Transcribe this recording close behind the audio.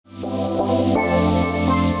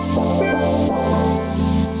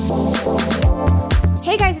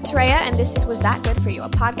it's Rhea, and this is Was That Good For You, a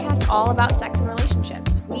podcast all about sex and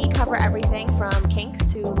relationships. We cover everything from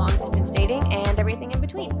kinks to long-distance dating and everything in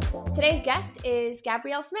between. Today's guest is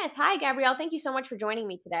Gabrielle Smith. Hi, Gabrielle. Thank you so much for joining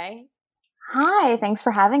me today. Hi, thanks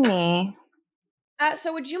for having me.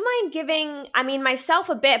 So would you mind giving, myself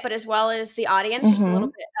a bit, but as well as the audience, just a little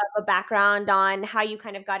bit of a background on how you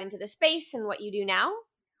kind of got into the space and what you do now?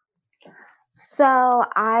 So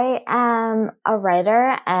I am a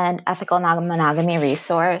writer and ethical non-monogamy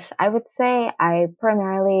resource. I would say I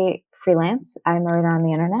primarily freelance. I'm a writer on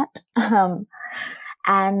the internet.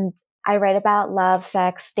 And I write about love,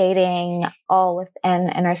 sex, dating, all with an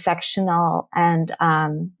intersectional and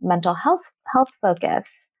mental health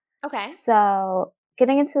focus. Okay. So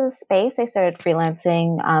getting into the space, I started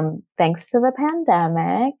freelancing thanks to the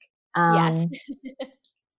pandemic. Yes.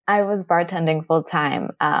 I was bartending full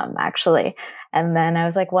time, actually. And then I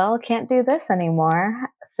was like, well, can't do this anymore.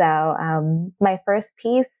 So my first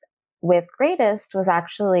piece with Greatest was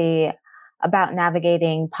actually about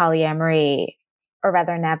navigating polyamory, or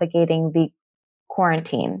rather navigating the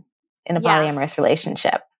quarantine in a polyamorous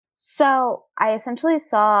relationship. So I essentially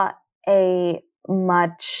saw a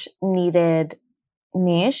much needed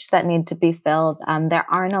niche that needed to be filled. There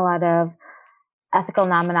aren't a lot of ethical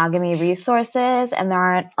non-monogamy resources, and there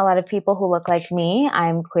aren't a lot of people who look like me.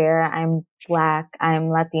 I'm queer, I'm Black, I'm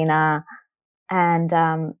Latina, and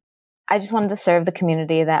I just wanted to serve the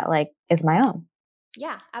community that is my own.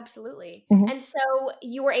 Yeah, absolutely. Mm-hmm. And so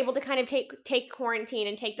you were able to kind of take quarantine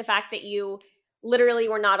and take the fact that you literally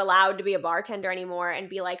were not allowed to be a bartender anymore and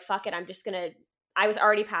be like, fuck it, I was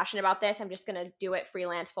already passionate about this, I'm just gonna do it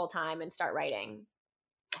freelance full time and start writing.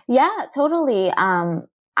 Yeah, totally.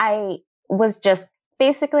 I was just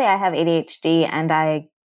basically, I have ADHD, and I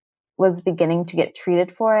was beginning to get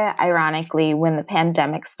treated for it, ironically, when the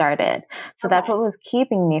pandemic started. So that's what was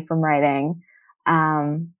keeping me from writing.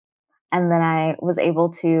 And then I was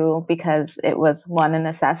able to, because it was one, a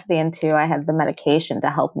necessity, and two, I had the medication to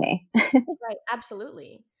help me. Right,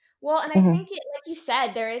 absolutely. Well, and I think like you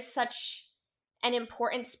said, there is such an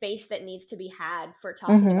important space that needs to be had for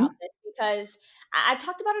talking about this, because I've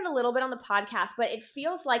talked about it a little bit on the podcast, but it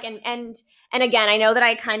feels like, and again, I know that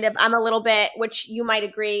I'm a little bit, which you might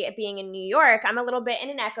agree, being in New York, I'm a little bit in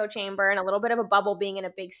an echo chamber and a little bit of a bubble being in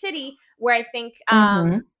a big city, where I think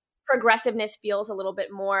progressiveness feels a little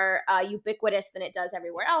bit more ubiquitous than it does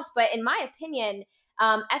everywhere else. But in my opinion,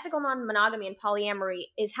 ethical non-monogamy and polyamory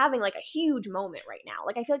is having like a huge moment right now.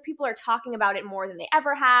 Like, I feel like people are talking about it more than they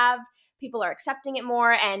ever have. People are accepting it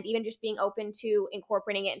more, and even just being open to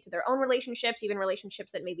incorporating it into their own relationships, even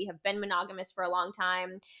relationships that maybe have been monogamous for a long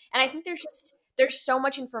time. And I think there's so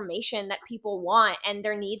much information that people want, and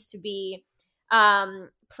there needs to be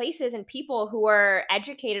places and people who are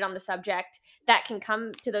educated on the subject that can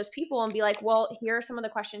come to those people and be like, well, here are some of the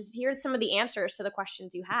questions, here are some of the answers to the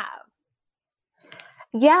questions you have.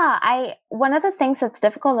 Yeah, one of the things that's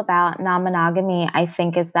difficult about non-monogamy, I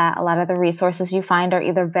think, is that a lot of the resources you find are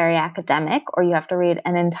either very academic, or you have to read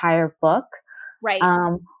an entire book. Right.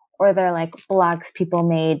 Or they're like blogs people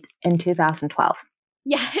made in 2012.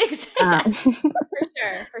 Yeah, exactly.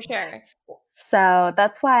 For sure. So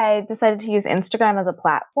that's why I decided to use Instagram as a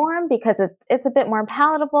platform, because it's a bit more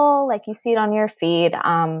palatable. Like, you see it on your feed.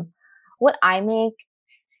 What I make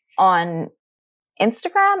on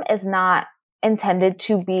Instagram is not intended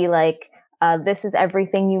to be like, this is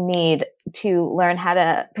everything you need to learn how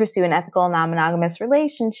to pursue an ethical non-monogamous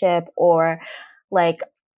relationship, or like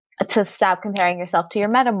to stop comparing yourself to your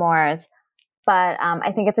metamors. But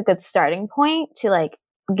I think it's a good starting point to like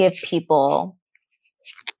give people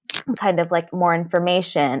kind of like more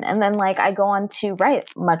information. And then like I go on to write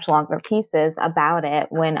much longer pieces about it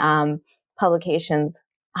when publications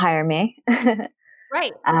hire me.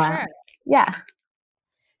 Right, for sure. Yeah.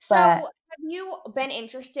 So have you been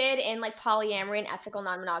interested in like polyamory and ethical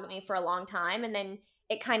non-monogamy for a long time, and then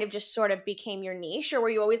it kind of just sort of became your niche, or were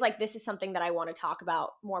you always like, this is something that I want to talk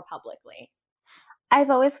about more publicly? I've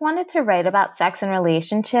always wanted to write about sex and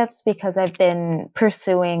relationships, because I've been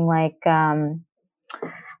pursuing like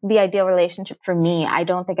the ideal relationship for me. I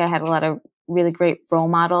don't think I had a lot of really great role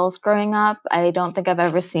models growing up. I don't think I've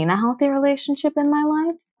ever seen a healthy relationship in my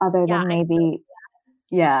life, other than maybe,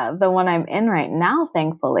 the one I'm in right now,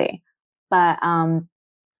 thankfully. But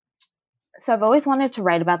so I've always wanted to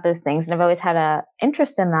write about those things, and I've always had a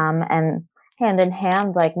interest in them. And hand in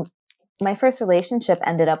hand, like my first relationship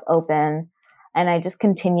ended up open, and I just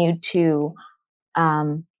continued to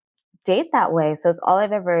date that way. So it's all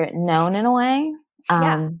I've ever known, in a way.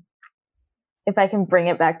 If I can bring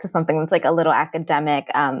it back to something that's like a little academic,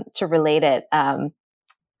 to relate it,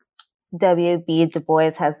 W.B. Du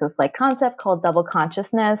Bois has this like concept called double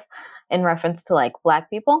consciousness in reference to like Black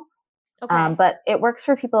people. Okay. But it works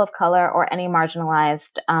for people of color or any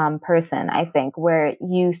marginalized person, I think, where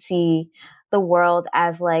you see the world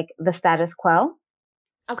as like the status quo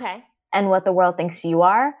Okay. and what the world thinks you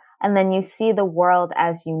are. And then you see the world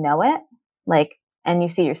as you know it, like, and you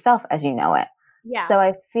see yourself as you know it. Yeah. So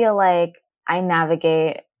I feel like I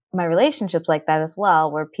navigate my relationships like that as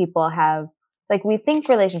well, where people have, like, we think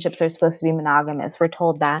relationships are supposed to be monogamous. We're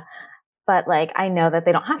told that, but like, I know that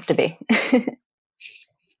they don't have to be.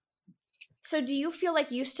 So do you feel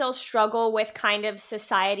like you still struggle with kind of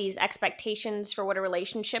society's expectations for what a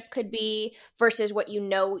relationship could be versus what you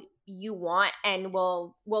know you want and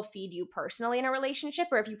will feed you personally in a relationship,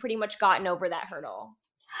 or have you pretty much gotten over that hurdle?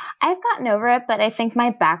 I've gotten over it, but I think my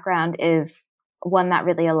background is one that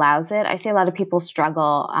really allows it. I see a lot of people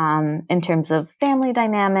struggle in terms of family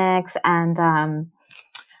dynamics and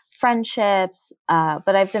friendships,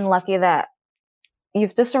 but I've been lucky that you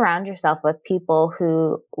have to surround yourself with people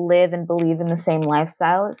who live and believe in the same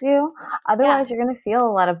lifestyle as you. Yeah. Otherwise, you're going to feel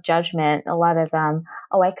a lot of judgment, a lot of,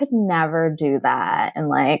 oh, I could never do that. And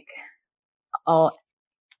like, oh,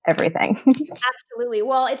 everything. Absolutely.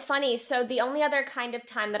 Well, it's funny. So the only other kind of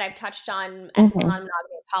time that I've touched on ethical Hmm.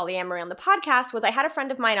 non-monogamy and polyamory on the podcast was I had a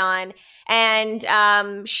friend of mine on,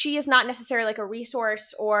 and she is not necessarily like a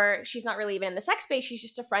resource, or she's not really even in the sex space. She's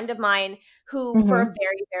just a friend of mine who, for a Hmm.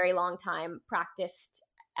 very, very long time, practiced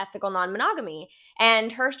ethical non-monogamy.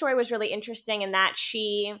 And her story was really interesting in that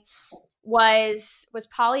she was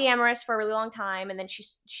polyamorous for a really long time, and then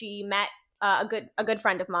she met a good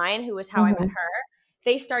friend of mine who was how I met Hmm. her.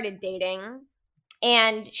 They started dating,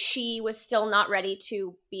 and she was still not ready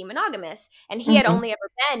to be monogamous, and he had Hmm. only ever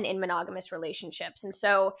been in monogamous relationships. And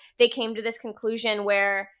so they came to this conclusion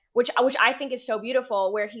where which I think is so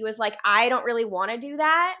beautiful, where he was like, I don't really want to do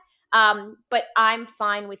that, but I'm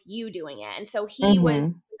fine with you doing it. And so he was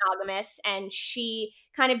Hmm. monogamous, and she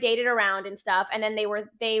kind of dated around and stuff, and then they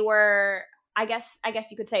were I guess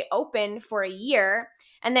you could say open for a year,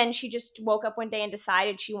 and then she just woke up one day and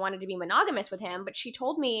decided she wanted to be monogamous with him. But she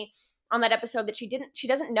told me on that episode that she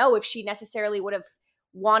doesn't know if she necessarily would have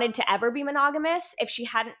wanted to ever be monogamous if she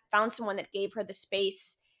hadn't found someone that gave her the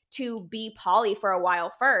space to be poly for a while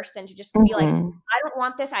first, and to just be like, Hmm. I don't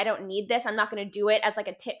want this, I don't need this, I'm not going to do it as like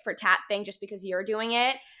a tit for tat thing just because you're doing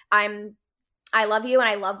it. I love you and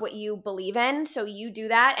I love what you believe in, so you do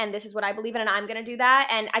that, and this is what I believe in, and I'm going to do that.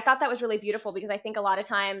 And I thought that was really beautiful, because I think a lot of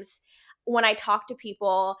times when I talk to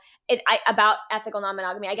people about ethical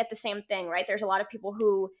non-monogamy, I get the same thing, right? There's a lot of people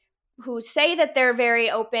who say that they're very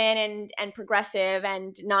open and progressive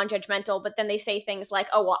and non-judgmental, but then they say things like,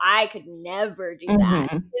 "Oh, well, I could never do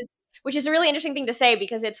that," Hmm. which is a really interesting thing to say,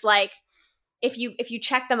 because it's like, if you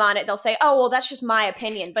check them on it, they'll say, "Oh, well, that's just my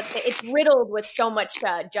opinion," but it's riddled with so much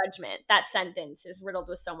judgment. That sentence is riddled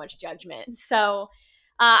with so much judgment. So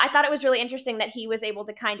I thought it was really interesting that he was able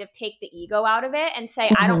to kind of take the ego out of it and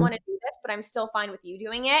say, "I don't Hmm. want to do this, but I'm still fine with you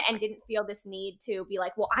doing it," and didn't feel this need to be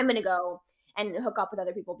like, "Well, I'm going to go and hook up with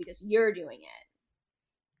other people because you're doing it."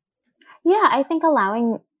 Yeah, I think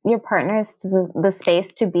allowing your partners to the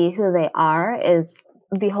space to be who they are is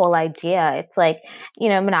the whole idea. It's like,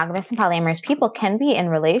 monogamous and polyamorous people can be in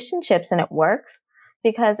relationships and it works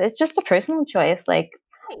because it's just a personal choice. Like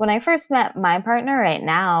Right. when I first met my partner right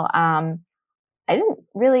now, I didn't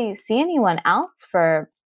really see anyone else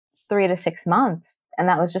for 3 to 6 months. And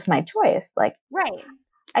that was just my choice. Like Right.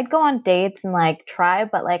 I'd go on dates and like try,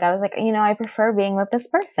 but like I was like, I prefer being with this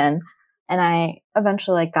person. And I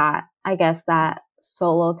eventually like got, I guess, that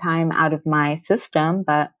solo time out of my system.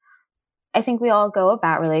 But I think we all go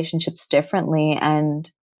about relationships differently. And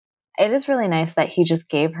it is really nice that he just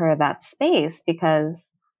gave her that space because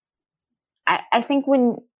I think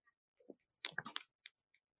when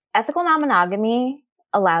ethical non monogamy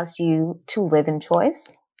allows you to live in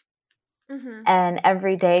choice, Mm-hmm. and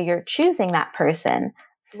every day you're choosing that person. Right.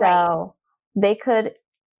 So they could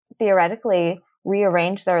theoretically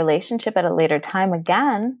rearrange the relationship at a later time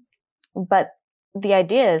again. But the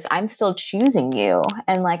idea is, I'm still choosing you.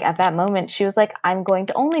 And like at that moment, she was like, I'm going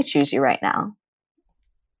to only choose you right now.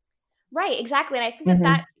 Right, exactly. And I think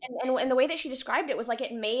that Hmm. and the way that she described it was like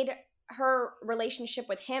it made her relationship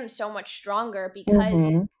with him so much stronger, because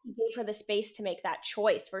Hmm. he gave her the space to make that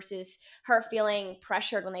choice, versus her feeling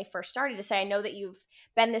pressured when they first started to say, I know that you've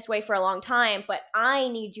been this way for a long time, but I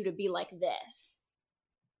need you to be like this.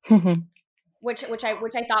 Which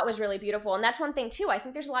I thought was really beautiful. And that's one thing too. I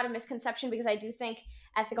think there's a lot of misconception, because I do think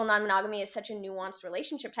ethical non-monogamy is such a nuanced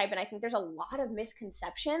relationship type, and I think there's a lot of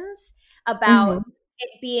misconceptions about Hmm.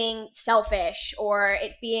 it being selfish or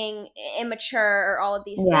it being immature or all of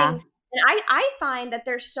these Yeah. things. And I find that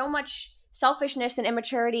there's so much selfishness and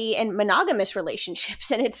immaturity in monogamous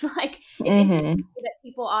relationships. And it's like, it's interesting Mm-hmm. that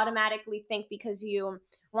people automatically think because you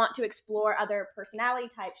want to explore other personality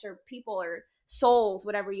types or people or souls,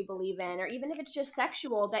 whatever you believe in, or even if it's just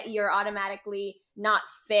sexual, that you're automatically not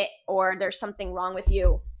fit or there's something wrong with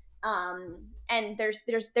you. And there's,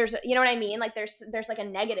 you know what I mean? Like there's like a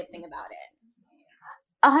negative thing about it.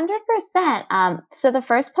 100%. So the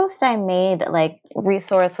first post I made, like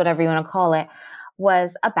resource, whatever you want to call it,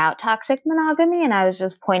 was about toxic monogamy. And I was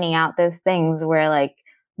just pointing out those things where like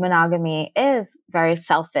monogamy is very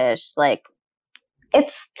selfish. Like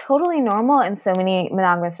it's totally normal in so many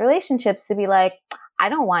monogamous relationships to be like, I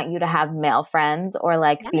don't want you to have male friends or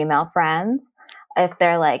like Yeah. female friends if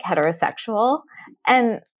they're like heterosexual.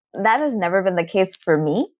 And that has never been the case for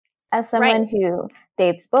me as Right. someone who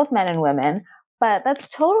dates both men and women, but that's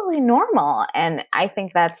totally normal. And I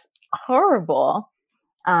think that's horrible.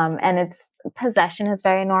 And its possession is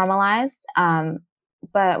very normalized.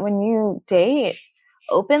 But when you date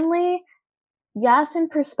openly, yes, in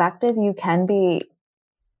perspective, you can be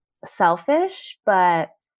selfish,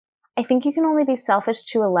 but I think you can only be selfish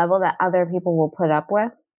to a level that other people will put up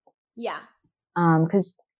with. Yeah.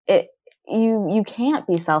 Because it you can't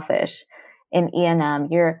be selfish in E&M.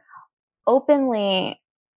 You're openly,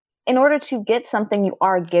 in order to get something, you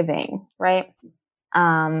are giving, right?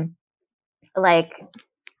 Like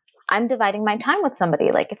I'm dividing my time with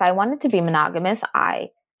somebody. Like if I wanted to be monogamous, I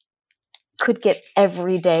could get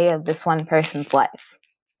every day of this one person's life.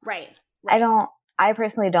 Right. I Right. I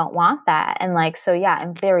personally don't want that. And like, so yeah,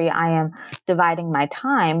 in theory, I am dividing my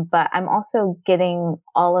time, but I'm also getting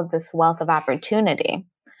all of this wealth of opportunity.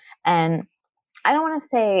 And I don't want to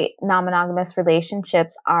say non monogamous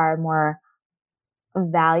relationships are more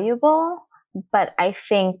valuable, but I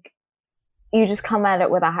think you just come at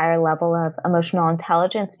it with a higher level of emotional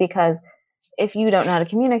intelligence because if you don't know how to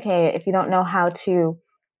communicate, if you don't know how to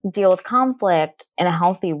deal with conflict in a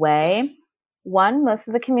healthy way, one, most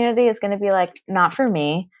of the community is going to be like, not for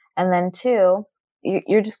me. And then two,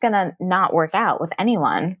 you're just going to not work out with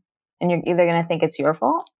anyone. And you're either going to think it's your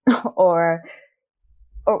fault or,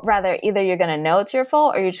 or rather, either you're going to know it's your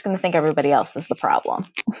fault or you're just going to think everybody else is the problem.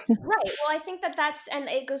 Right. Well, I think that that's, and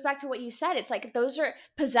it goes back to what you said. It's like those are,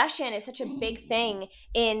 possession is such a big thing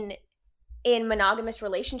in monogamous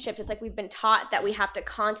relationships. It's like we've been taught that we have to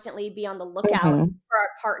constantly be on the lookout Mm-hmm. for our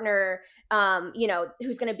partner, you know,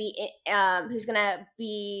 who's going to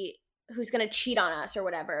cheat on us or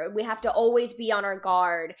whatever. We have to always be on our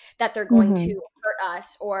guard that they're going Mm-hmm. to hurt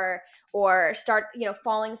us or start, you know,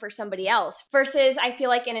 falling for somebody else. Versus I feel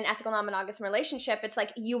like in an ethical non-monogamous relationship, it's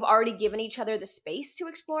like you've already given each other the space to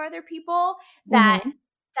explore other people, that Mm-hmm.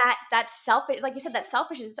 that selfish, like you said, that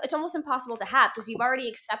selfish is, it's almost impossible to have because you've already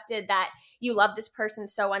accepted that you love this person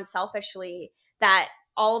so unselfishly that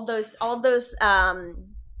all of those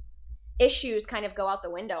issues kind of go out the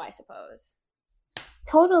window, I suppose.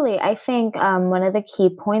 Totally. I think one of the key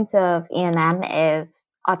points of E&M is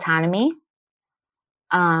autonomy.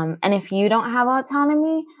 And if you don't have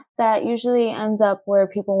autonomy, that usually ends up where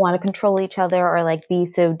people want to control each other or like be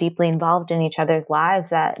so deeply involved in each other's lives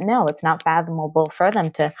that no, it's not fathomable for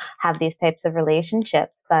them to have these types of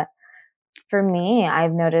relationships. But for me,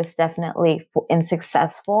 I've noticed definitely in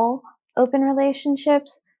successful open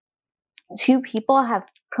relationships, two people have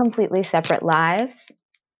completely separate lives,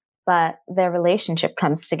 but their relationship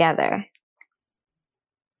comes together.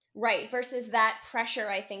 Right, versus that pressure,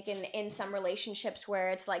 I think, in some relationships where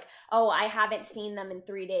it's like, oh, I haven't seen them in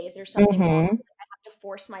 3 days, there's something wrong, Mm-hmm. I have to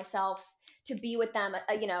force myself to be with them,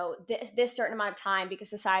 you know, this certain amount of time because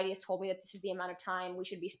society has told me that this is the amount of time we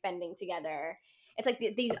should be spending together. It's like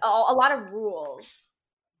these a lot of rules.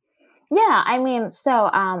 Yeah, I mean, so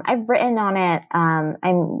I've written on it.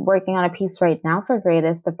 I'm working on a piece right now for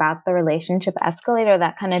Greatest about the relationship escalator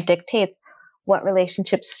that kind of dictates what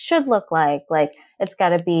relationships should look like. Like, it's got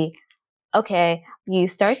to be okay, you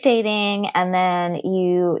start dating and then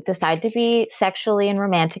you decide to be sexually and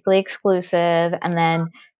romantically exclusive, and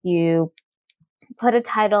then you put a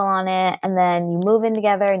title on it, and then you move in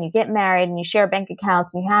together and you get married and you share bank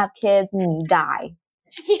accounts and you have kids and you die.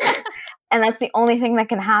 Yeah. And that's the only thing that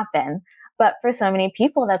can happen. But for so many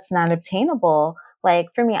people, that's not obtainable. Like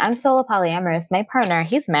for me, I'm solo polyamorous. My partner,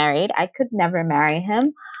 he's married. I could never marry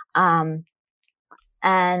him. Um,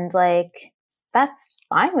 and like, that's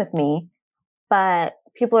fine with me. But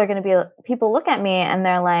people look at me and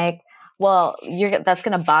they're like, well, that's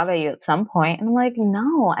going to bother you at some point. And I'm like,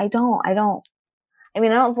 no, I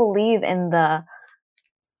mean, I don't believe in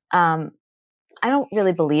um, I don't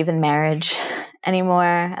really believe in marriage anymore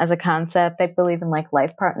as a concept. I believe in like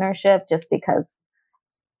life partnership just because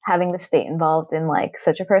having the state involved in like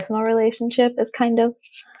such a personal relationship is kind of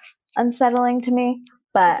unsettling to me.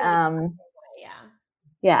 But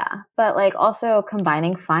yeah, but like also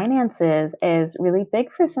combining finances is really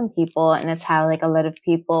big for some people, and it's how like a lot of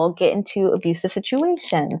people get into abusive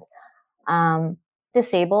situations.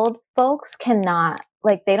 Disabled folks cannot,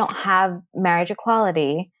 like, they don't have marriage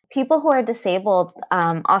equality. People who are disabled,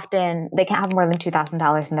 often they can't have more than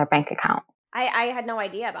 $2,000 in their bank account. I had no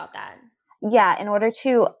idea about that. Yeah, in order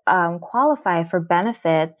to qualify for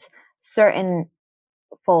benefits, certain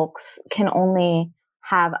folks can only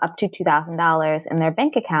have up to $2,000 in their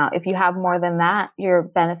bank account. If you have more than that, your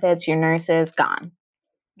benefits, your nurses, gone.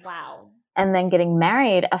 Wow. And then getting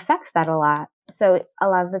married affects that a lot. So a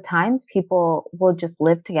lot of the times people will just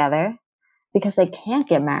live together because they can't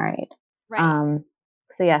get married. Right.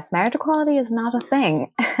 So yes, marriage equality is not a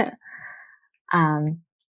thing.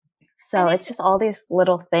 So it's just all these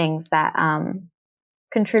little things that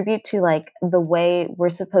contribute to like the way we're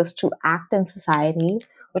supposed to act in society,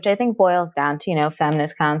 which I think boils down to, you know,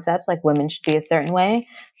 feminist concepts like women should be a certain way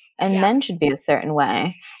and men should be a certain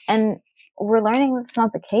way. And we're learning that's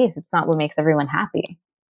not the case. It's not what makes everyone happy.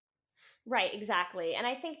 Right, exactly. And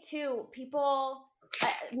I think too, people,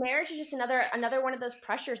 marriage is just another one of those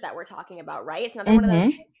pressures that we're talking about, right? It's another one of those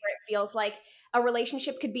things where it feels like a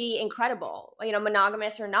relationship could be incredible, you know,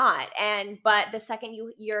 monogamous or not. But the second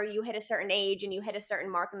you hit a certain age and you hit a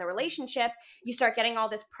certain mark in the relationship, you start getting all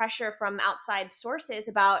this pressure from outside sources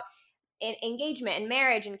about engagement and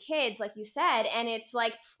marriage and kids, like you said. And it's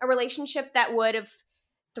like a relationship that would have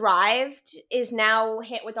thrived is now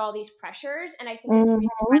hit with all these pressures. And I think it's the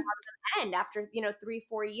reason why a lot of them end after, you know,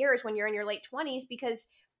 3-4 years when you're in your late 20s, because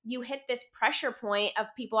you hit this pressure point of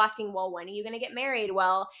people asking, well, when are you going to get married?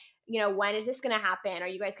 Well, you know, when is this going to happen? Are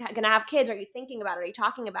you guys going to have kids? Are you thinking about it? Are you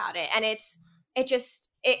talking about it? And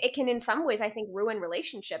it can in some ways, I think, ruin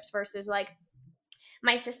relationships versus like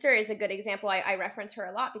my sister is a good example. I reference her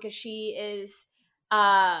a lot because she is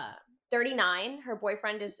 39. Her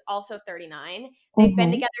boyfriend is also 39. They've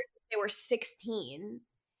been together since they were 16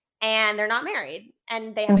 and they're not married,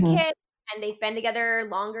 and they have a kid, and they've been together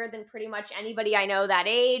longer than pretty much anybody I know that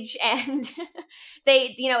age. And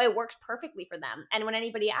they, you know, it works perfectly for them. And when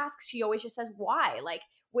anybody asks, she always just says, why? Like,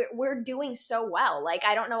 we're doing so well. Like,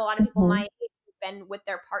 I don't know a lot of people my age who've been with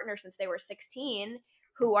their partner since they were 16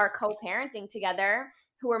 who are co-parenting together,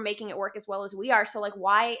 who are making it work as well as we are. So like,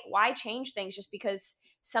 why change things just because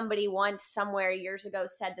somebody once somewhere years ago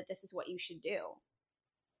said that this is what you should do?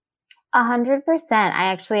 100%.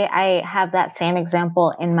 I have that same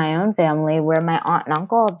example in my own family where my aunt and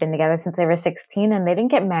uncle have been together since they were 16 and they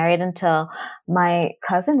didn't get married until my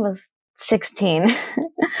cousin was 16. Wow.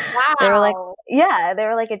 They were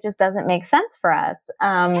like, it just doesn't make sense for us.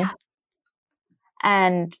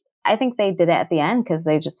 And I think they did it at the end because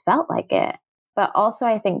they just felt like it. But also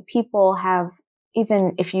I think people have,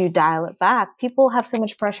 even if you dial it back, people have so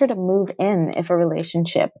much pressure to move in if a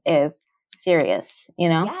relationship is serious, you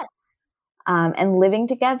know? Yes. And living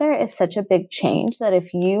together is such a big change that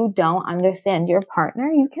if you don't understand your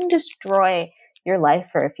partner, you can destroy your life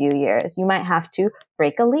for a few years. You might have to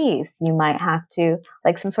break a lease. You might have to,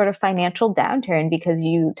 like, some sort of financial downturn because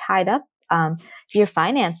you tied up your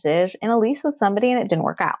finances in a lease with somebody and it didn't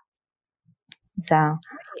work out. So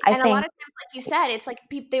I think a lot of times, like you said, it's like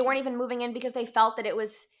they weren't even moving in because they felt that it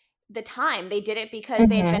was the time. They did it because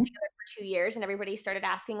they had been together for 2 years and everybody started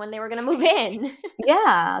asking when they were going to move in.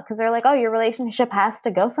 Yeah, because they're like, oh, your relationship has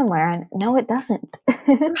to go somewhere. And no, it doesn't.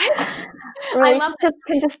 Relationships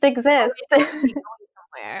can just exist.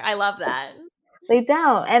 I love that. They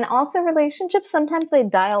don't. And also relationships, sometimes they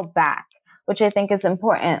dial back, which I think is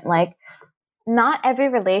important. Like, not every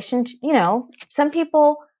relationship, you know, some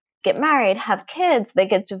people get married, have kids, they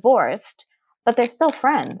get divorced, but they're still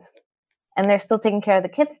friends and they're still taking care of the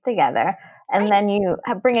kids together. And then you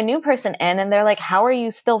bring a new person in and they're like, how are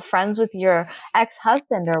you still friends with your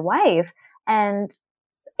ex-husband or wife? And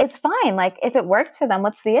it's fine. Like, if it works for them,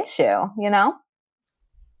 what's the issue, you know?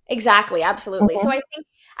 Exactly. Absolutely. So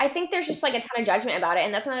I think there's just like a ton of judgment about it.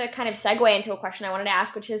 And that's another kind of segue into a question I wanted to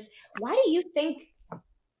ask, which is, why do you think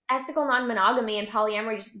ethical non-monogamy and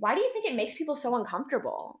polyamory, why do you think it makes people so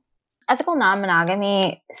uncomfortable? Ethical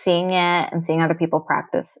non-monogamy, seeing it and seeing other people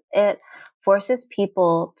practice it, forces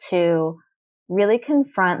people to really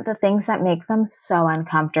confront the things that make them so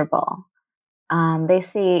uncomfortable. They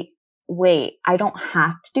see, wait, I don't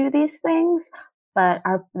have to do these things, but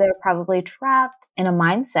they're probably trapped in a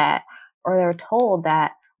mindset, or they're told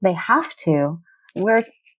that they have to. We're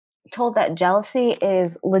told that jealousy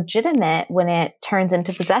is legitimate when it turns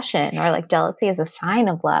into possession, or like jealousy is a sign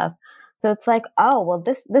of love. So it's like, oh, well,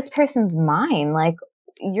 this person's mine. Like,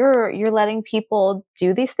 you're letting people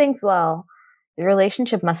do these things. Well, the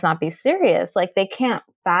relationship must not be serious. Like, they can't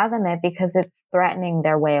fathom it because it's threatening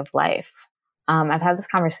their way of life. I've had this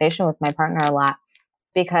conversation with my partner a lot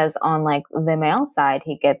because on like the male side,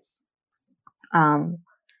 um,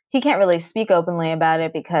 he can't really speak openly about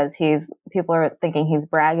it because people are thinking he's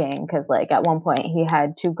bragging because like at one point he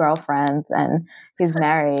had 2 girlfriends and he's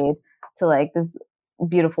married to like this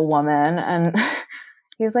beautiful woman. And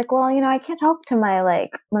he's like, well, I can't talk to my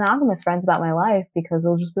like monogamous friends about my life because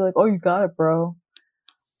they'll just be like, oh, you got it, bro.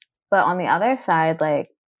 But on the other side, like,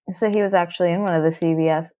 so he was actually in one of the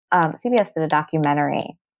CBS did a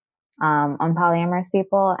documentary on polyamorous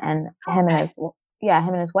people, and him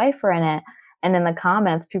and his wife were in it. And in the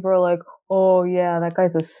comments, people were like, "Oh yeah, that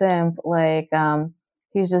guy's a simp. Like,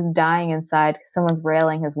 he's just dying inside because someone's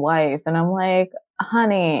railing his wife." And I'm like,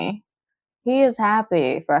 "Honey, he is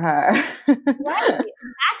happy for her." Right,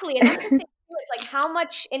 exactly. And that's the thing too. It's like, how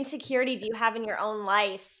much insecurity do you have in your own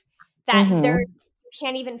life that you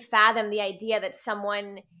can't even fathom the idea that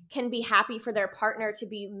someone can be happy for their partner to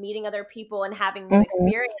be meeting other people and having new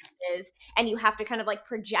experiences, and you have to kind of like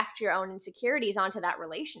project your own insecurities onto that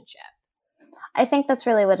relationship. I think that's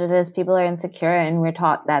really what it is. People are insecure, and we're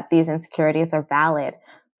taught that these insecurities are valid.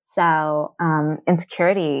 So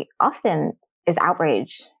insecurity often is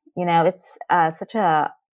outrage. It's such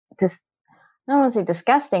a just I don't want to say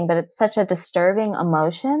disgusting, but it's such a disturbing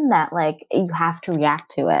emotion that like you have to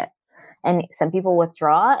react to it. And some people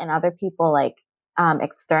withdraw, and other people like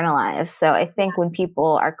externalize. So I think when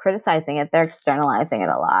people are criticizing it, they're externalizing it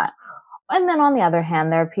a lot. And then on the other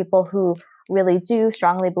hand, there are people who really do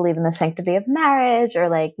strongly believe in the sanctity of marriage, or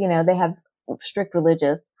like, they have strict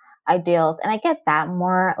religious ideals. And I get that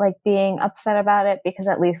more like being upset about it because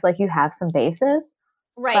at least like you have some basis.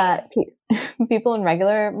 Right. But people in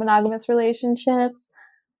regular monogamous relationships,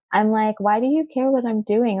 I'm like, why do you care what I'm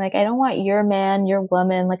doing? Like, I don't want your man, your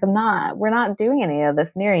woman. Like, we're not doing any of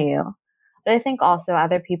this near you. But I think also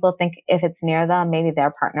other people think if it's near them, maybe their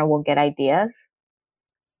partner will get ideas.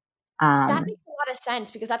 That makes a lot of sense,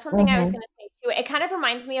 because that's one thing I was going to say too. It kind of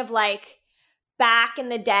reminds me of like back in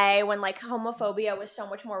the day when like homophobia was so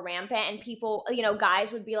much more rampant, and people,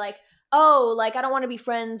 guys would be like, oh, like, I don't want to be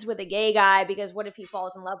friends with a gay guy because what if he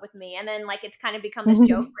falls in love with me? And then like it's kind of become this joke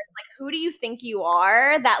where it's like, who do you think you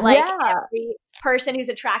are that like every person who's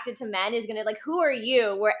attracted to men is gonna, like, who are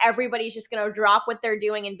you, where everybody's just gonna drop what they're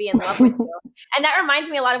doing and be in love with you? And that reminds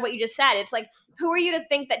me a lot of what you just said. It's like, who are you to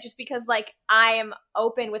think that just because like I am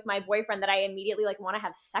open with my boyfriend that I immediately like want to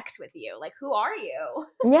have sex with you? Like, who are you?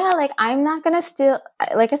 Yeah, like I'm not gonna steal.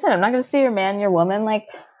 Like I said, I'm not gonna steal your man, your woman. Like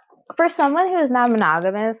for someone who is not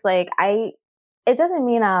monogamous, like it doesn't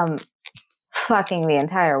mean I'm fucking the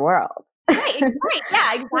entire world. Right,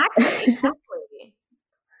 yeah, exactly.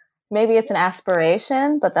 Maybe it's an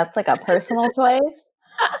aspiration, but that's like a personal choice.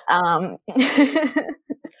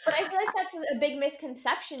 But I feel like that's a big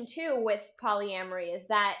misconception too with polyamory, is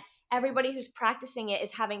that everybody who's practicing it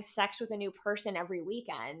is having sex with a new person every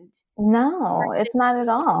weekend. No, it's not at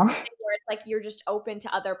all. Where it's like you're just open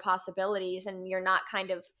to other possibilities and you're not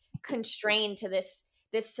kind of constrained to this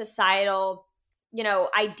societal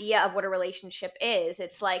idea of what a relationship is.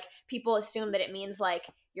 It's like people assume that it means like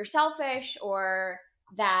you're selfish, or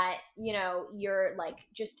that you're like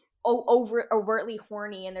just overtly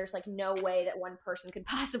horny, and there's like no way that one person could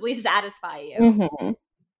possibly satisfy you.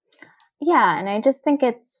 Yeah, and I just think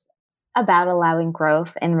it's about allowing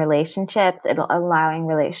growth in relationships, allowing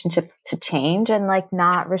relationships to change, and like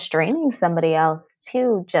not restraining somebody else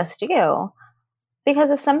to just you.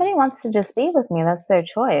 Because if somebody wants to just be with me, that's their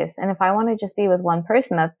choice. And if I want to just be with one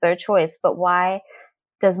person, that's their choice. But why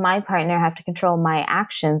does my partner have to control my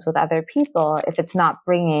actions with other people if it's not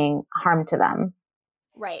bringing harm to them?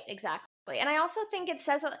 Right, exactly. And I also think it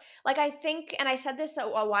says, like, I think, and I said this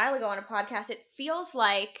a while ago on a podcast, it feels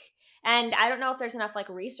like, and I don't know if there's enough like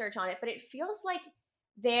research on it, but it feels like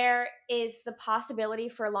there is the possibility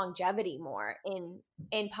for longevity more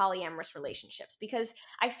in polyamorous relationships, because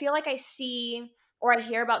I feel like I see or I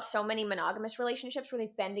hear about so many monogamous relationships where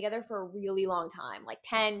they've been together for a really long time, like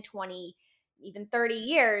 10, 20, even 30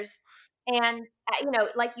 years. And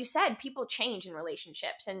like you said, people change in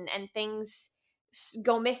relationships, and things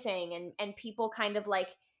go missing, and people kind of like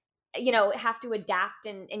have to adapt,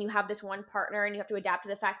 and you have this one partner and you have to adapt to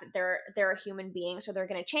the fact that they're a human being, so they're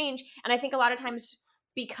going to change. And I think a lot of times,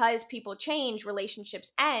 because people change,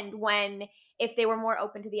 relationships end. When if they were more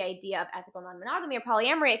open to the idea of ethical non-monogamy or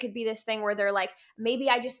polyamory, it could be this thing where they're like, maybe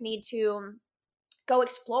I just need to go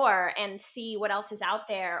explore and see what else is out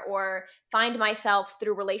there, or find myself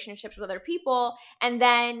through relationships with other people, and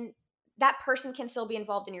then that person can still be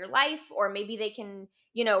involved in your life, or maybe they can,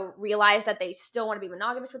 realize that they still want to be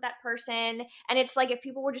monogamous with that person. And it's like, if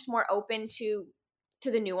people were just more open to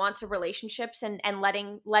the nuance of relationships, and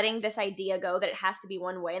letting this idea go that it has to be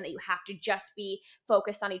one way and that you have to just be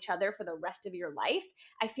focused on each other for the rest of your life,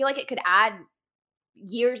 I feel like it could add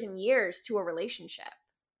years and years to a relationship.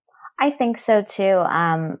 I think so too.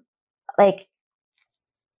 Like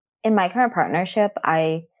in my current partnership,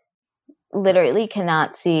 I literally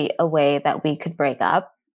cannot see a way that we could break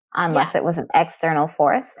up Yeah. unless it was an external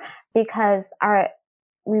force, because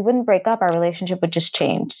we wouldn't break up, our relationship would just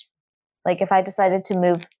change. Like if I decided to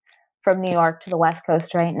move from New York to the West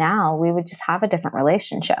Coast right now, we would just have a different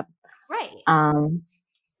relationship. Right.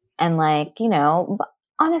 And like,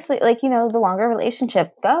 honestly, like, the longer a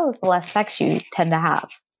relationship goes, the less sex you tend to have.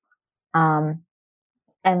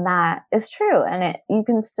 And that is true. And you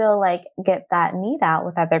can still like get that need out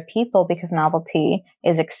with other people because novelty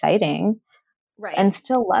is exciting, and Right.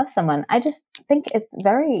 still love someone. I just think it's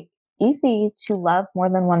very easy to love more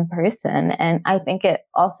than one person. And I think it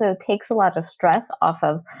also takes a lot of stress off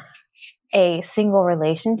of a single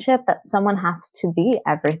relationship that someone has to be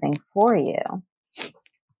everything for you.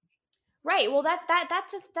 Right. Well,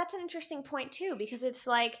 that's an interesting point too, because it's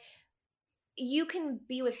like, you can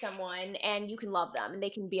be with someone and you can love them and they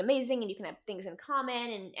can be amazing and you can have things in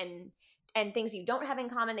common, and things you don't have in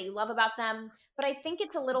common that you love about them. But I think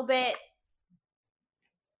it's a little bit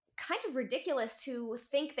kind of ridiculous to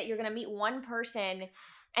think that you're going to meet one person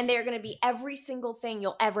and they're going to be every single thing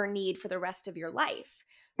you'll ever need for the rest of your life,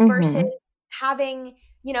 versus Mm-hmm. having,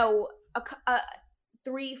 a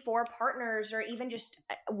 3, 4 partners, or even just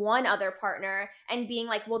one other partner, and being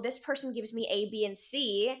like, well, this person gives me A, B, and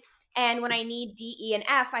C, and when I need D, E, and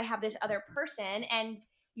F, I have this other person. And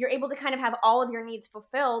you're able to kind of have all of your needs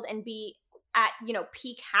fulfilled and be at,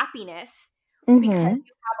 peak happiness, because Mm-hmm.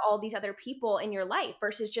 you have all these other people in your life,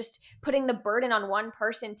 versus just putting the burden on one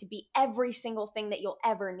person to be every single thing that you'll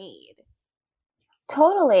ever need.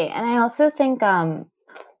 Totally. And I also think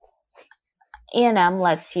E&M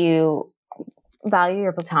lets you value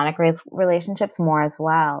your platonic relationships more as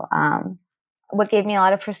well. What gave me a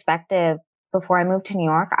lot of perspective before I moved to New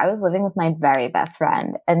York, I was living with my very best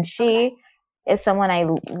friend, and Okay. she is someone I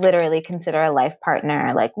literally consider a life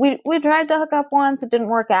partner. Like we tried to hook up once, it didn't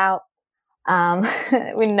work out. Um,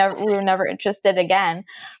 we were never interested again.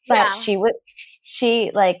 But Yeah.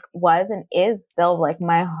 she like was and is still like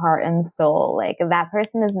my heart and soul. Like that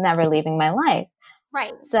person is never leaving my life.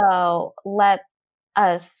 Right. So let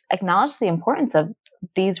us acknowledge the importance of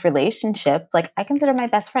these relationships. Like I consider my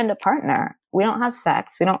best friend a partner. We don't have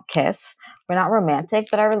sex, we don't kiss, we're not romantic,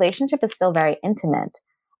 but our relationship is still very intimate.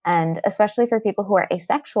 And especially for people who are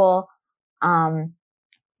asexual, um,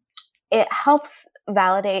 it helps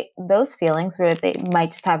validate those feelings where they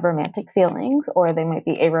might just have romantic feelings, or they might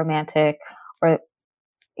be aromantic, or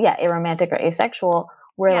aromantic or asexual,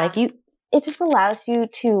 where like Yeah. it just allows you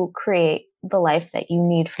to create the life that you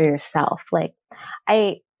need for yourself. Like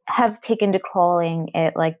I have taken to calling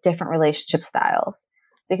it like different relationship styles,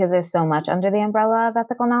 because there's so much under the umbrella of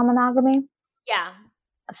ethical non-monogamy. Yeah.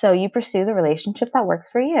 So you pursue the relationship that works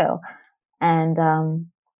for you. And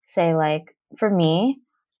say like, for me,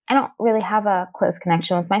 I don't really have a close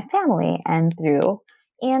connection with my family, and through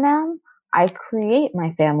E&M, I create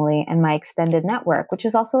my family and my extended network, which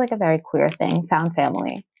is also like a very queer thing, found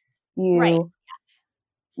family. Right. You Yes.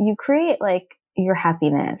 you create like your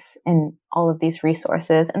happiness in all of these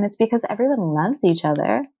resources, and it's because everyone loves each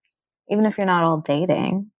other, even if you're not all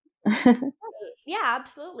dating. Right. Yeah,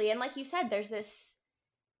 absolutely. And like you said, there's this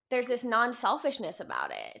non-selfishness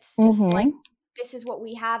about it. It's just like, Mm-hmm. this is what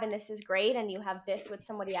we have and this is great, and you have this with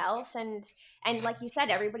somebody else, and like you said,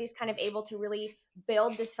 everybody's kind of able to really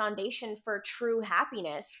build this foundation for true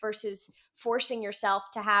happiness, versus forcing yourself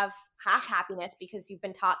to have half happiness because you've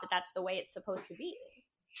been taught that that's the way it's supposed to be.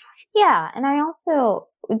 Yeah, and I also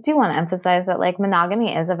do want to emphasize that like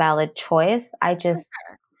monogamy is a valid choice. For sure.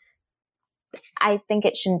 I think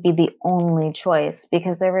it shouldn't be the only choice,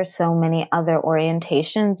 because there are so many other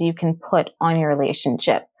orientations you can put on your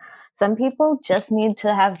relationship. Some people just need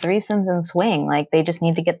to have threesomes and swing. Like they just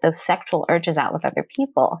need to get those sexual urges out with other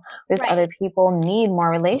people. There's other Right. people need more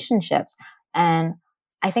relationships. And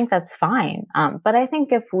I think that's fine. But I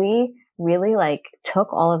think if we really like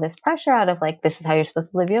took all of this pressure out of like, this is how you're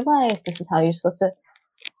supposed to live your life, this is how you're supposed to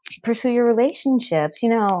pursue your relationships,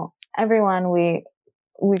 everyone, we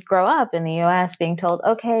grow up in the US being told,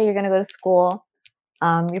 okay, you're going to go to school.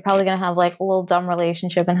 You're probably going to have like a little dumb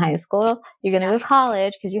relationship in high school. You're going to Yeah. go to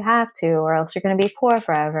college because you have to, or else you're going to be poor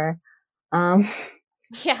forever. Um,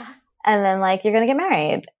 Yeah. and then like you're going to get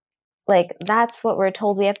married. Like, that's what we're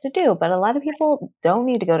told we have to do. But a lot of people don't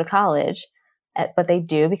need to go to college, but they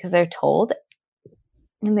do because they're told,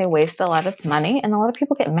 and they waste a lot of money. And a lot of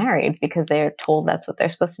people get married because they're told that's what they're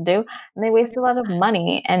supposed to do. And they waste a lot of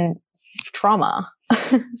money and trauma,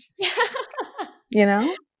 you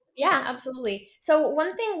know? Yeah, absolutely. So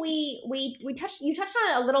one thing we touched you touched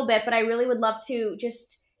on it a little bit, but I really would love to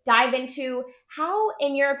just dive into how,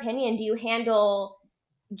 in your opinion, do you handle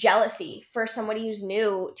jealousy for somebody who's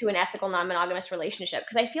new to an ethical non-monogamous relationship?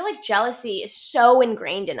 Because I feel like jealousy is so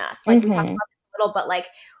ingrained in us. Like we talked Mm-hmm. about this a little, but like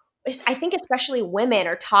I think especially women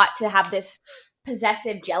are taught to have this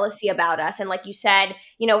possessive jealousy about us. And like you said,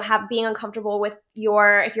 have being uncomfortable with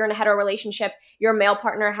if you're in a hetero relationship, your male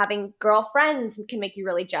partner having girlfriends can make you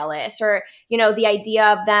really jealous. Or, the idea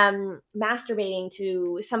of them masturbating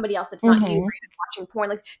to somebody else that's not you, or Mm-hmm. even watching porn.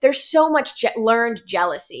 Like there's so much learned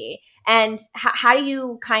jealousy. And how do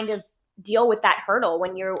you kind of deal with that hurdle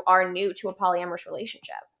when you are new to a polyamorous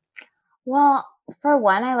relationship? Well, for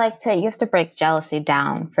one, you have to break jealousy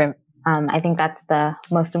down. I think that's the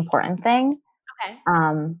most important thing. Okay.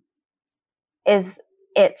 Um, is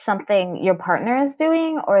it something your partner is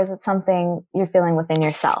doing, or is it something you're feeling within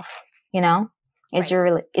yourself? You know, Right.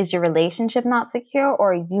 is your relationship not secure,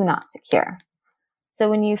 or are you not secure? So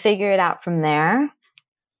when you figure it out from there,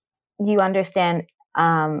 you understand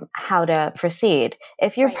how to proceed.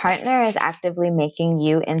 If your Right. partner is actively making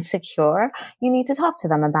you insecure, you need to talk to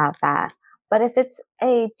them about that. But if it's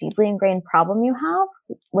a deeply ingrained problem you have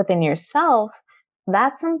within yourself,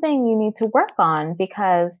 that's something you need to work on,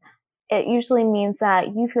 because it usually means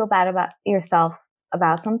that you feel bad about yourself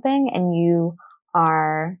about something, and you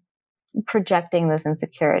are projecting those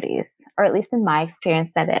insecurities, or at least in my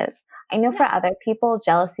experience, that is. I know for Yeah. other people,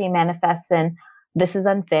 jealousy manifests in this is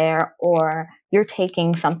unfair, or you're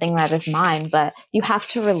taking something that is mine, but you have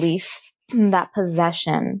to release that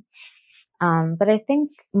possession. But I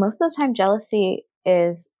think most of the time, jealousy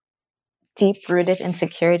is deep rooted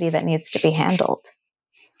insecurity that needs to be handled.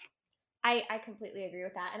 I completely agree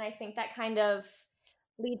with that. And I think that kind of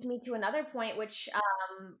leads me to another point, which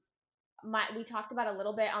we talked about a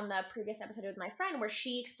little bit on the previous episode with my friend, where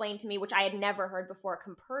she explained to me, which I had never heard before,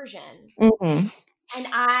 compersion. Mm-hmm. And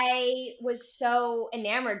I was so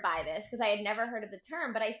enamored by this because I had never heard of the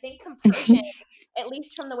term. But I think compersion, at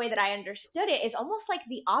least from the way that I understood it, is almost like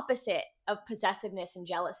the opposite of possessiveness and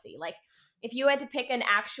jealousy. Like if you had to pick an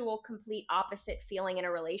actual complete opposite feeling in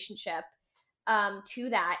a relationship, to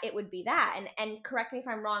that, it would be that. And correct me if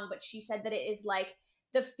I'm wrong, but she said that it is like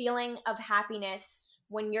the feeling of happiness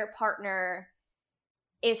when your partner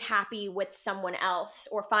is happy with someone else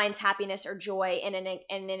or finds happiness or joy in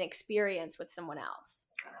an experience with someone else.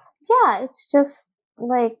 Yeah, it's just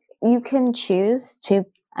like you can choose to,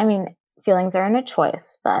 I mean, feelings are in a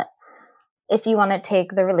choice, but if you want to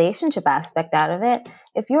take the relationship aspect out of it,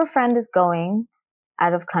 if your friend is going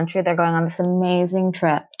out of country, they're going on this amazing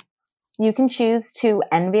trip, you can choose to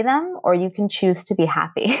envy them, or you can choose to be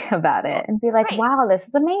happy about it and be like, Right. wow, this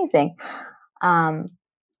is amazing. Um,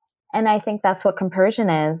 and I think that's what compersion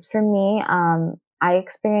is. For me, I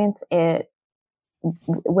experience it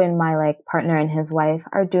when my partner and his wife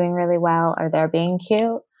are doing really well, or they're being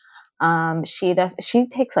cute. She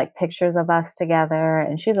takes pictures of us together,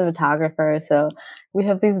 and she's a photographer, so we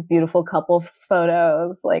have these beautiful couples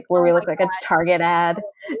photos, where Oh we my look like a God. Target ad.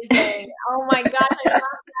 So amazing. Oh my gosh, I love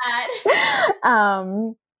that.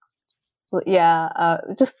 um, yeah,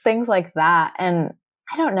 just things like that. And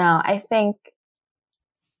I don't know. I think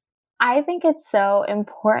it's so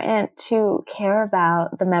important to care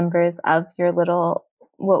about the members of your little,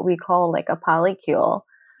 what we call a polycule.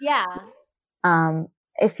 Yeah. Um,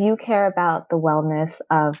 if you care about the wellness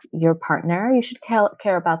of your partner, you should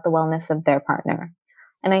care about the wellness of their partner.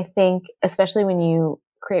 And I think, especially when you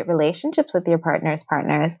create relationships with your partners,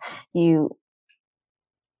 you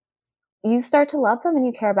you start to love them, and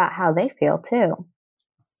you care about how they feel too.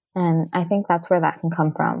 And I think that's where that can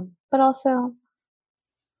come from. But also,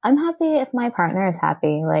 I'm happy if my partner is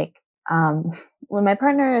happy. When my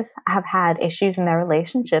partners have had issues in their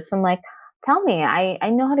relationships, I'm like, tell me.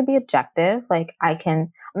 I know how to be objective.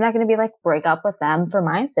 I'm not going to be break up with them for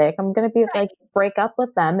my sake. I'm going to be break up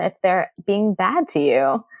with them if they're being bad to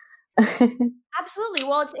you. Absolutely.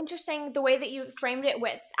 Well, it's interesting the way that you framed it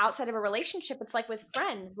with outside of a relationship. It's like with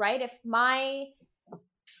friends, right? If my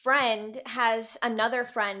friend has another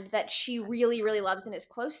friend that she really, really loves and is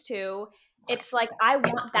close to, it's like I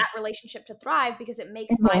want that relationship to thrive because it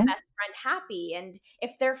makes my Mhm. best friend happy. And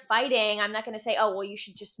if they're fighting, I'm not going to say, oh, well, you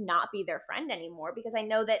should just not be their friend anymore, because I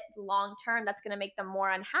know that long term that's going to make them more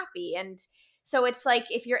unhappy. And So it's like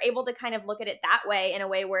if you're able to kind of look at it that way, in a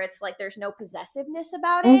way where it's like there's no possessiveness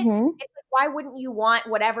about it, Mm-hmm. it's like, why wouldn't you want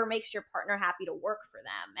whatever makes your partner happy to work for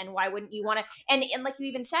them? And why wouldn't you want to, and like you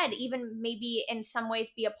even said, even maybe in some ways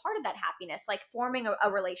be a part of that happiness, like forming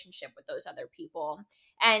a relationship with those other people.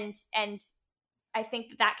 And I think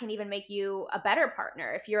that that can even make you a better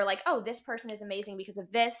partner if you're like, oh, this person is amazing because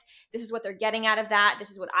of this. This is what they're getting out of that.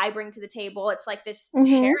 This is what I bring to the table. It's like this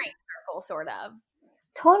Mm-hmm. sharing circle, sort of.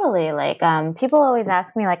 Totally. Like, people always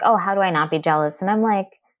ask me, like, oh, how do I not be jealous? And I'm like,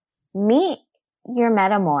 meet your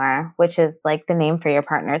metamor, which is like the name for your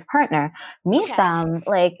partner's partner. Meet Okay. them.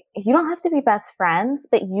 Like, you don't have to be best friends,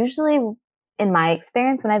 but usually, in my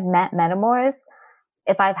experience, when I've met metamors,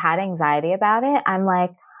 if I've had anxiety about it, I'm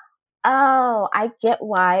like, oh, I get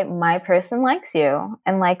why my person likes you.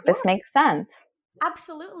 And like, Yeah, this makes sense.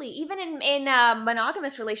 absolutely. Even in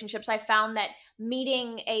monogamous relationships, I found that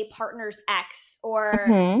meeting a partner's ex, or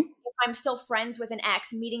Hmm. if I'm still friends with an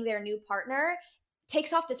ex, meeting their new partner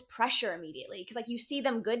takes off this pressure immediately, because like you see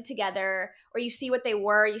them good together, or you see what they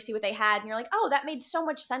were, you see what they had, and you're like, oh, that made so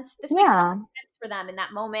much sense. This makes so much Yeah. sense for them in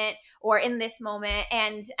that moment or in this moment,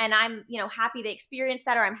 and I'm, happy they experienced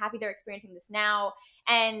that, or I'm happy they're experiencing this now.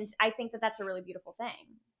 And I think that that's a really beautiful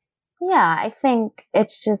thing. Yeah, I think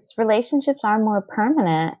it's just relationships are more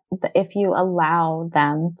permanent if you allow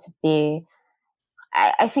them to be.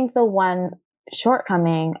 I think the one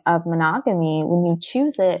shortcoming of monogamy when you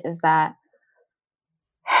choose it is that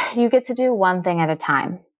you get to do one thing at a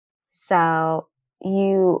time. So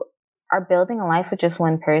you are building a life with just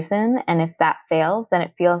one person. And if that fails, then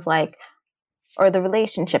it feels like, or the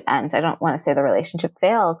relationship ends. I don't want to say the relationship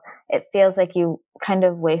fails. It feels like you kind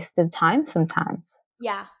of wasted time sometimes.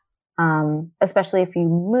 Yeah. Especially if you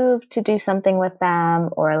move to do something with them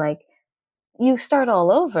or like you start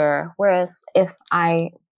all over. Whereas if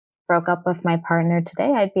I broke up with my partner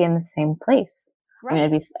today, I'd be in the same place. I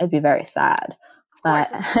mean, Right. I'd be very sad, Of but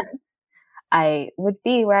course, of course. I would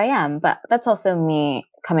be where I am. But that's also me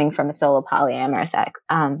coming from a solo polyamorous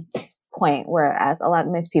point, whereas a lot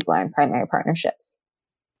of most people are in primary partnerships.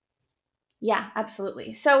 Yeah,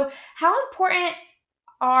 absolutely. So how important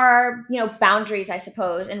are, boundaries, I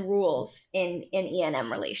suppose, and rules in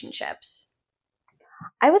E&M relationships?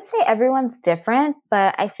 I would say everyone's different,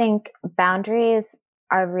 but I think boundaries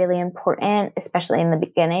are really important, especially in the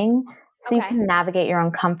beginning, so you Okay. can navigate your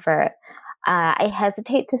own comfort. I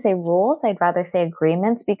hesitate to say rules. I'd rather say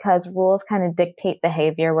agreements because rules kind of dictate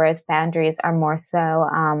behavior, whereas boundaries are more so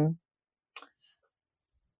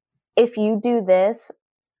if you do this,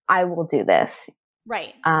 I will do this.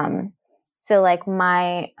 Right. Um, so, like,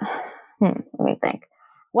 let me think.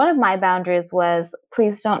 One of my boundaries was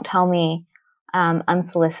please don't tell me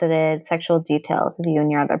unsolicited sexual details of you and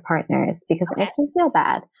your other partners because it Okay. makes me feel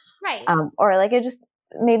bad. Right. Or like it just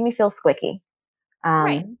made me feel squicky.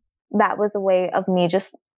 Right. That was a way of me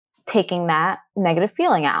just taking that negative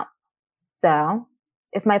feeling out. So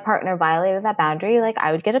if my partner violated that boundary, like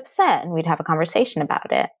I would get upset and we'd have a conversation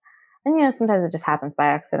about it. And sometimes it just happens by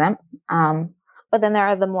accident. But then there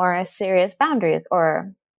are the more serious boundaries,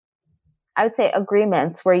 or I would say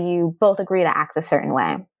agreements where you both agree to act a certain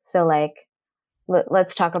way. So like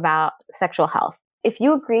let's talk about sexual health. If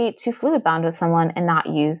you agree to fluid bond with someone and not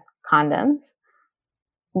use condoms,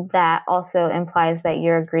 that also implies that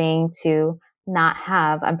you're agreeing to not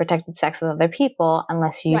have unprotected sex with other people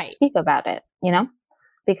unless you Right. speak about it,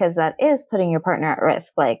 because that is putting your partner at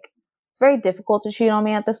risk. Like, it's very difficult to cheat on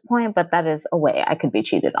me at this point, but that is a way I could be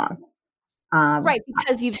cheated on. Um, Right.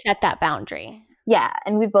 Because you've set that boundary. yeah,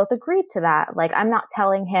 and we both agreed to that. Like, I'm not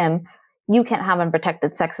telling him you can't have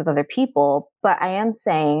unprotected sex with other people, but I am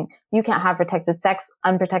saying you can't have unprotected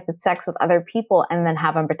sex with other people and then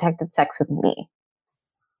have unprotected sex with me.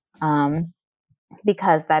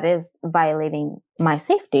 Because that is violating my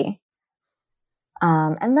safety.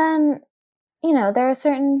 And then, there are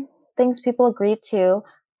certain things people agree to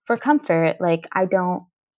for comfort. Like, I don't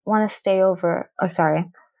want to stay over, or sorry,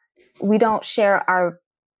 we don't share our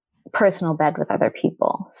personal bed with other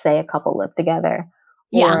people. Say a couple live together,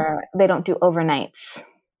 Yeah. or they don't do overnights.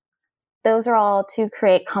 Those are all to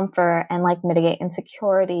create comfort and like mitigate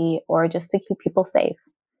insecurity or just to keep people safe.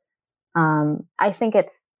 I think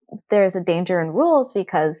there's a danger in rules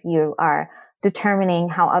because you are determining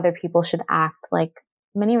how other people should act. Like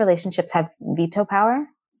many relationships have veto power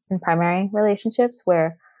in primary relationships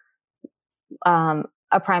where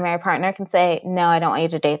a primary partner can say, no, I don't want you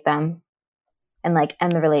to date them and like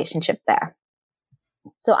end the relationship there.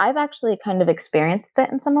 So I've actually kind of experienced it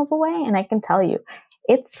in some of a way. And I can tell you,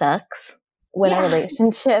 it sucks when a Yeah.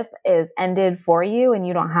 relationship is ended for you and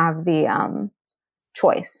you don't have the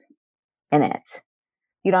choice in it.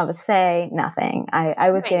 you don't have a say, nothing.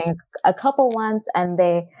 I was Right. dating a couple once, and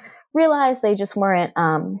they realized they just weren't,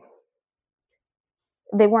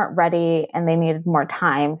 they weren't ready and they needed more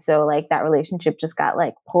time. So like that relationship just got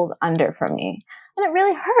like pulled under from me. And it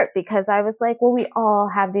really hurt because I was like, well, we all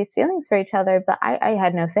have these feelings for each other, but I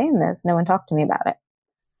had no say in this. No one talked to me about it.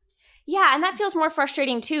 Yeah, and that feels more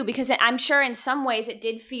frustrating too because I'm sure in some ways it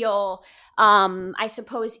did feel I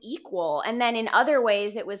suppose equal, and then in other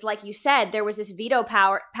ways it was like you said there was this veto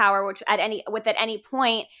power which at any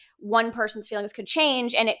point one person's feelings could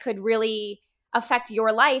change and it could really affect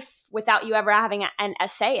your life without you ever having a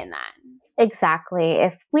say in that. Exactly.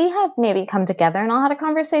 If we had maybe come together and all had a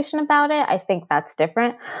conversation about it, I think that's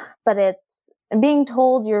different. But it's being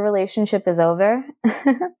told your relationship is over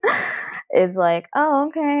is like, oh,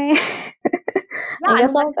 okay. Yeah, I I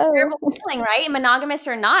guess mean I'll that's a go. terrible feeling, right? Monogamous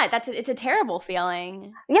or not, it's a terrible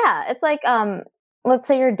feeling. Yeah, it's like, let's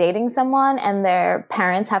say you're dating someone and their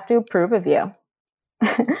parents have to approve of you.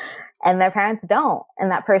 And their parents don't. And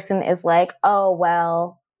that person is like, oh,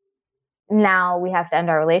 well, now we have to end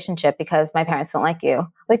our relationship because my parents don't like you.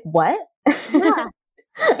 Like, what? Yeah.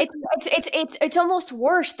 It's almost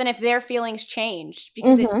worse than if their feelings changed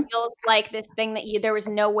because it Hmm. feels like this thing that there was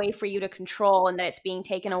no way for you to control and that it's being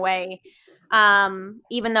taken away,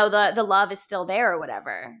 even though the love is still there or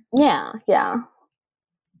whatever. Yeah, yeah.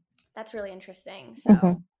 That's really interesting.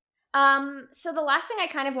 Hmm. So the last thing I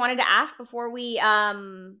kind of wanted to ask before we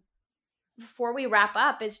wrap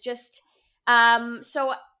up is just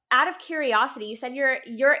so out of curiosity, you said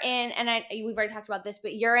you're in, and we've already talked about this,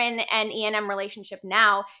 but you're in an E&M relationship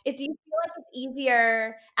now. Do you feel like it's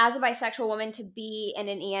easier as a bisexual woman to be in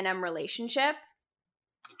an E&M relationship?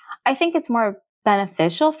 I think it's more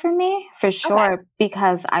beneficial for me, for Okay. sure,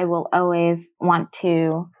 because I will always want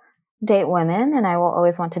to date women and I will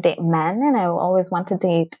always want to date men and I will always want to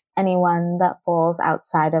date anyone that falls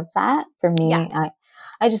outside of that. For Yeah. me,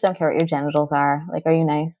 I just don't care what your genitals are. Like, are you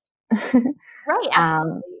nice? Right. um,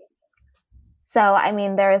 Absolutely. so, I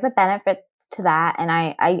mean, there is a benefit to that. And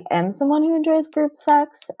I am someone who enjoys group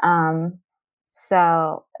sex.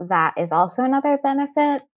 So that is also another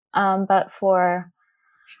benefit. But for,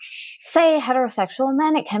 say, heterosexual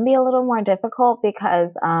men, it can be a little more difficult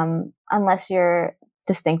because unless you're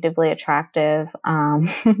distinctively attractive,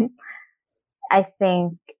 I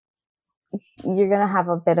think you're going to have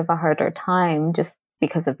a bit of a harder time just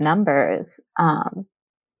because of numbers.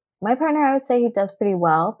 My partner, I would say he does pretty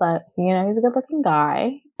well, but he's a good looking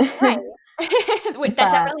guy. Right. That But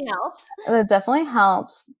definitely helps. it definitely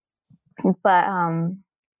helps. But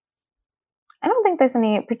I don't think there's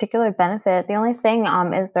any particular benefit. The only thing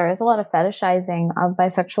is there is a lot of fetishizing of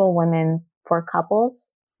bisexual women for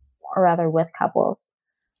couples, or rather with couples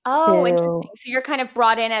Oh, interesting. who, So you're kind of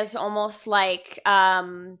brought in as almost like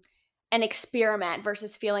an experiment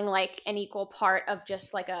versus feeling like an equal part of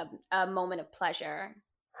just like a moment of pleasure.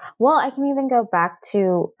 well, I can even go back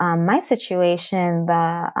to my situation.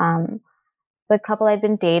 The couple I'd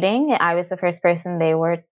been dating, I was the first person they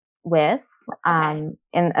were with, Okay.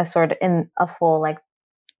 in a full like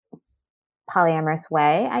polyamorous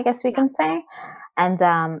way, I guess we Yeah. can say. And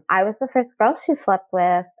I was the first girl she slept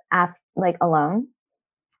with like alone.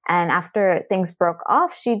 And after things broke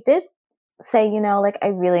off, she did say, like, I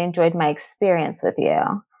really enjoyed my experience with you.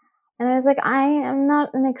 And I was like, I am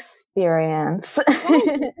not an experience.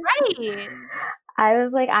 Right. Right. I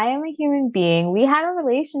was like, I am a human being. We had a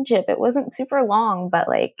relationship. It wasn't super long, but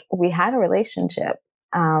like we had a relationship.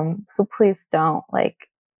 So please don't like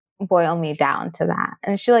boil me down to that.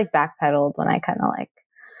 And she like backpedaled when I kind of like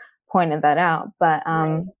pointed that out. But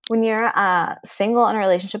Right. when you're single in a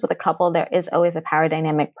relationship with a couple, there is always a power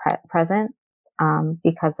dynamic present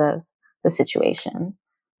because of the situation.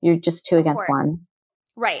 You're just two Of against course. one.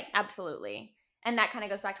 Right. Absolutely. And that kind of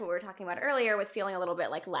goes back to what we were talking about earlier with feeling a little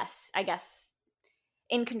bit like less, I guess,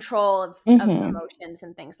 in control of Hmm. emotions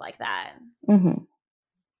and things like that. Hmm.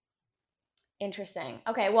 Interesting.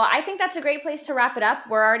 Okay, well, I think that's a great place to wrap it up.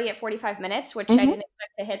 We're already at 45 minutes, which I Hmm. didn't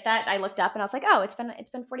expect to hit that. I looked up and I was like, "Oh, it's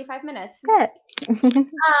been 45 minutes." Good.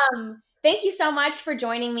 Thank you so much for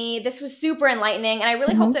joining me. This was super enlightening, and I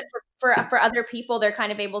really hope Hmm. that for other people, they're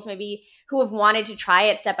kind of able to maybe who have wanted to try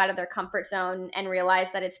it, step out of their comfort zone and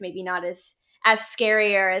realize that it's maybe not as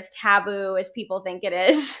scary or as taboo as people think it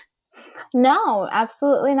is. No,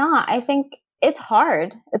 absolutely not. I think it's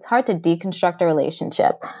hard. It's hard to deconstruct a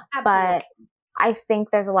relationship, but Absolutely. I think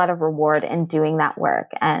there's a lot of reward in doing that work.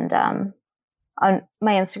 And on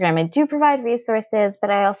my Instagram, I do provide resources, but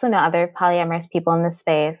I also know other polyamorous people in the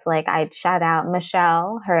space. Like I'd shout out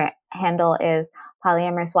Michelle. Her handle is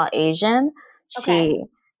polyamorous while Asian. Okay. She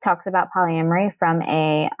talks about polyamory from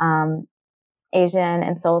a Asian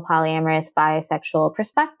and solo polyamorous bisexual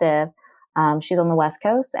perspective. She's on the West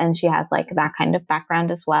Coast and she has like that kind of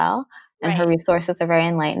background as well. And her resources are very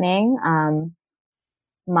enlightening.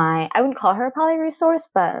 I wouldn't call her a poly resource,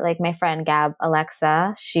 but like my friend Gab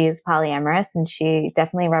Alexa, she's polyamorous and she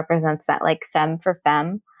definitely represents that like femme for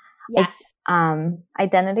femme. Yes.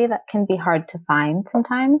 Identity that can be hard to find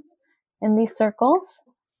sometimes in these circles.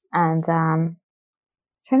 And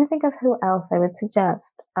trying to think of who else I would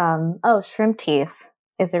suggest. Shrimp Teeth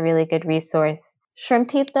is a really good resource. Shrimp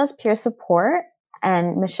Teeth does peer support,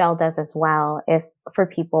 and Michelle does as well, if for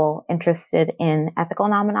people interested in ethical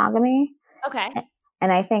non-monogamy. Okay.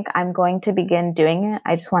 And I think I'm going to begin doing it.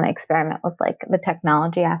 I just want to experiment with like the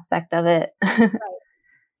technology aspect of it. Right.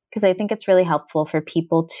 Because I think it's really helpful for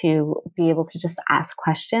people to be able to just ask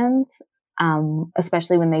questions,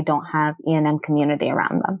 especially when they don't have E&M community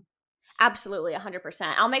around them. Absolutely,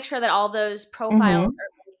 100%. I'll make sure that all those profiles are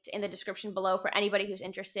linked in the description below for anybody who's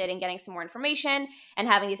interested in getting some more information and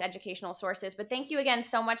having these educational sources. But thank you again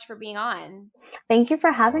so much for being on. Thank you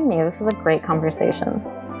for having me. This was a great conversation.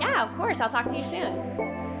 Yeah, of course. I'll talk to you soon.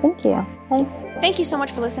 Thank you. Bye. Thank you so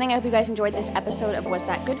much for listening. I hope you guys enjoyed this episode of Was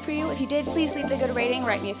That Good For You? If you did, please leave it a good rating,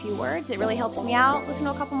 write me a few words. It really helps me out. Listen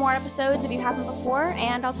to a couple more episodes if you haven't before,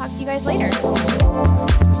 and I'll talk to you guys later.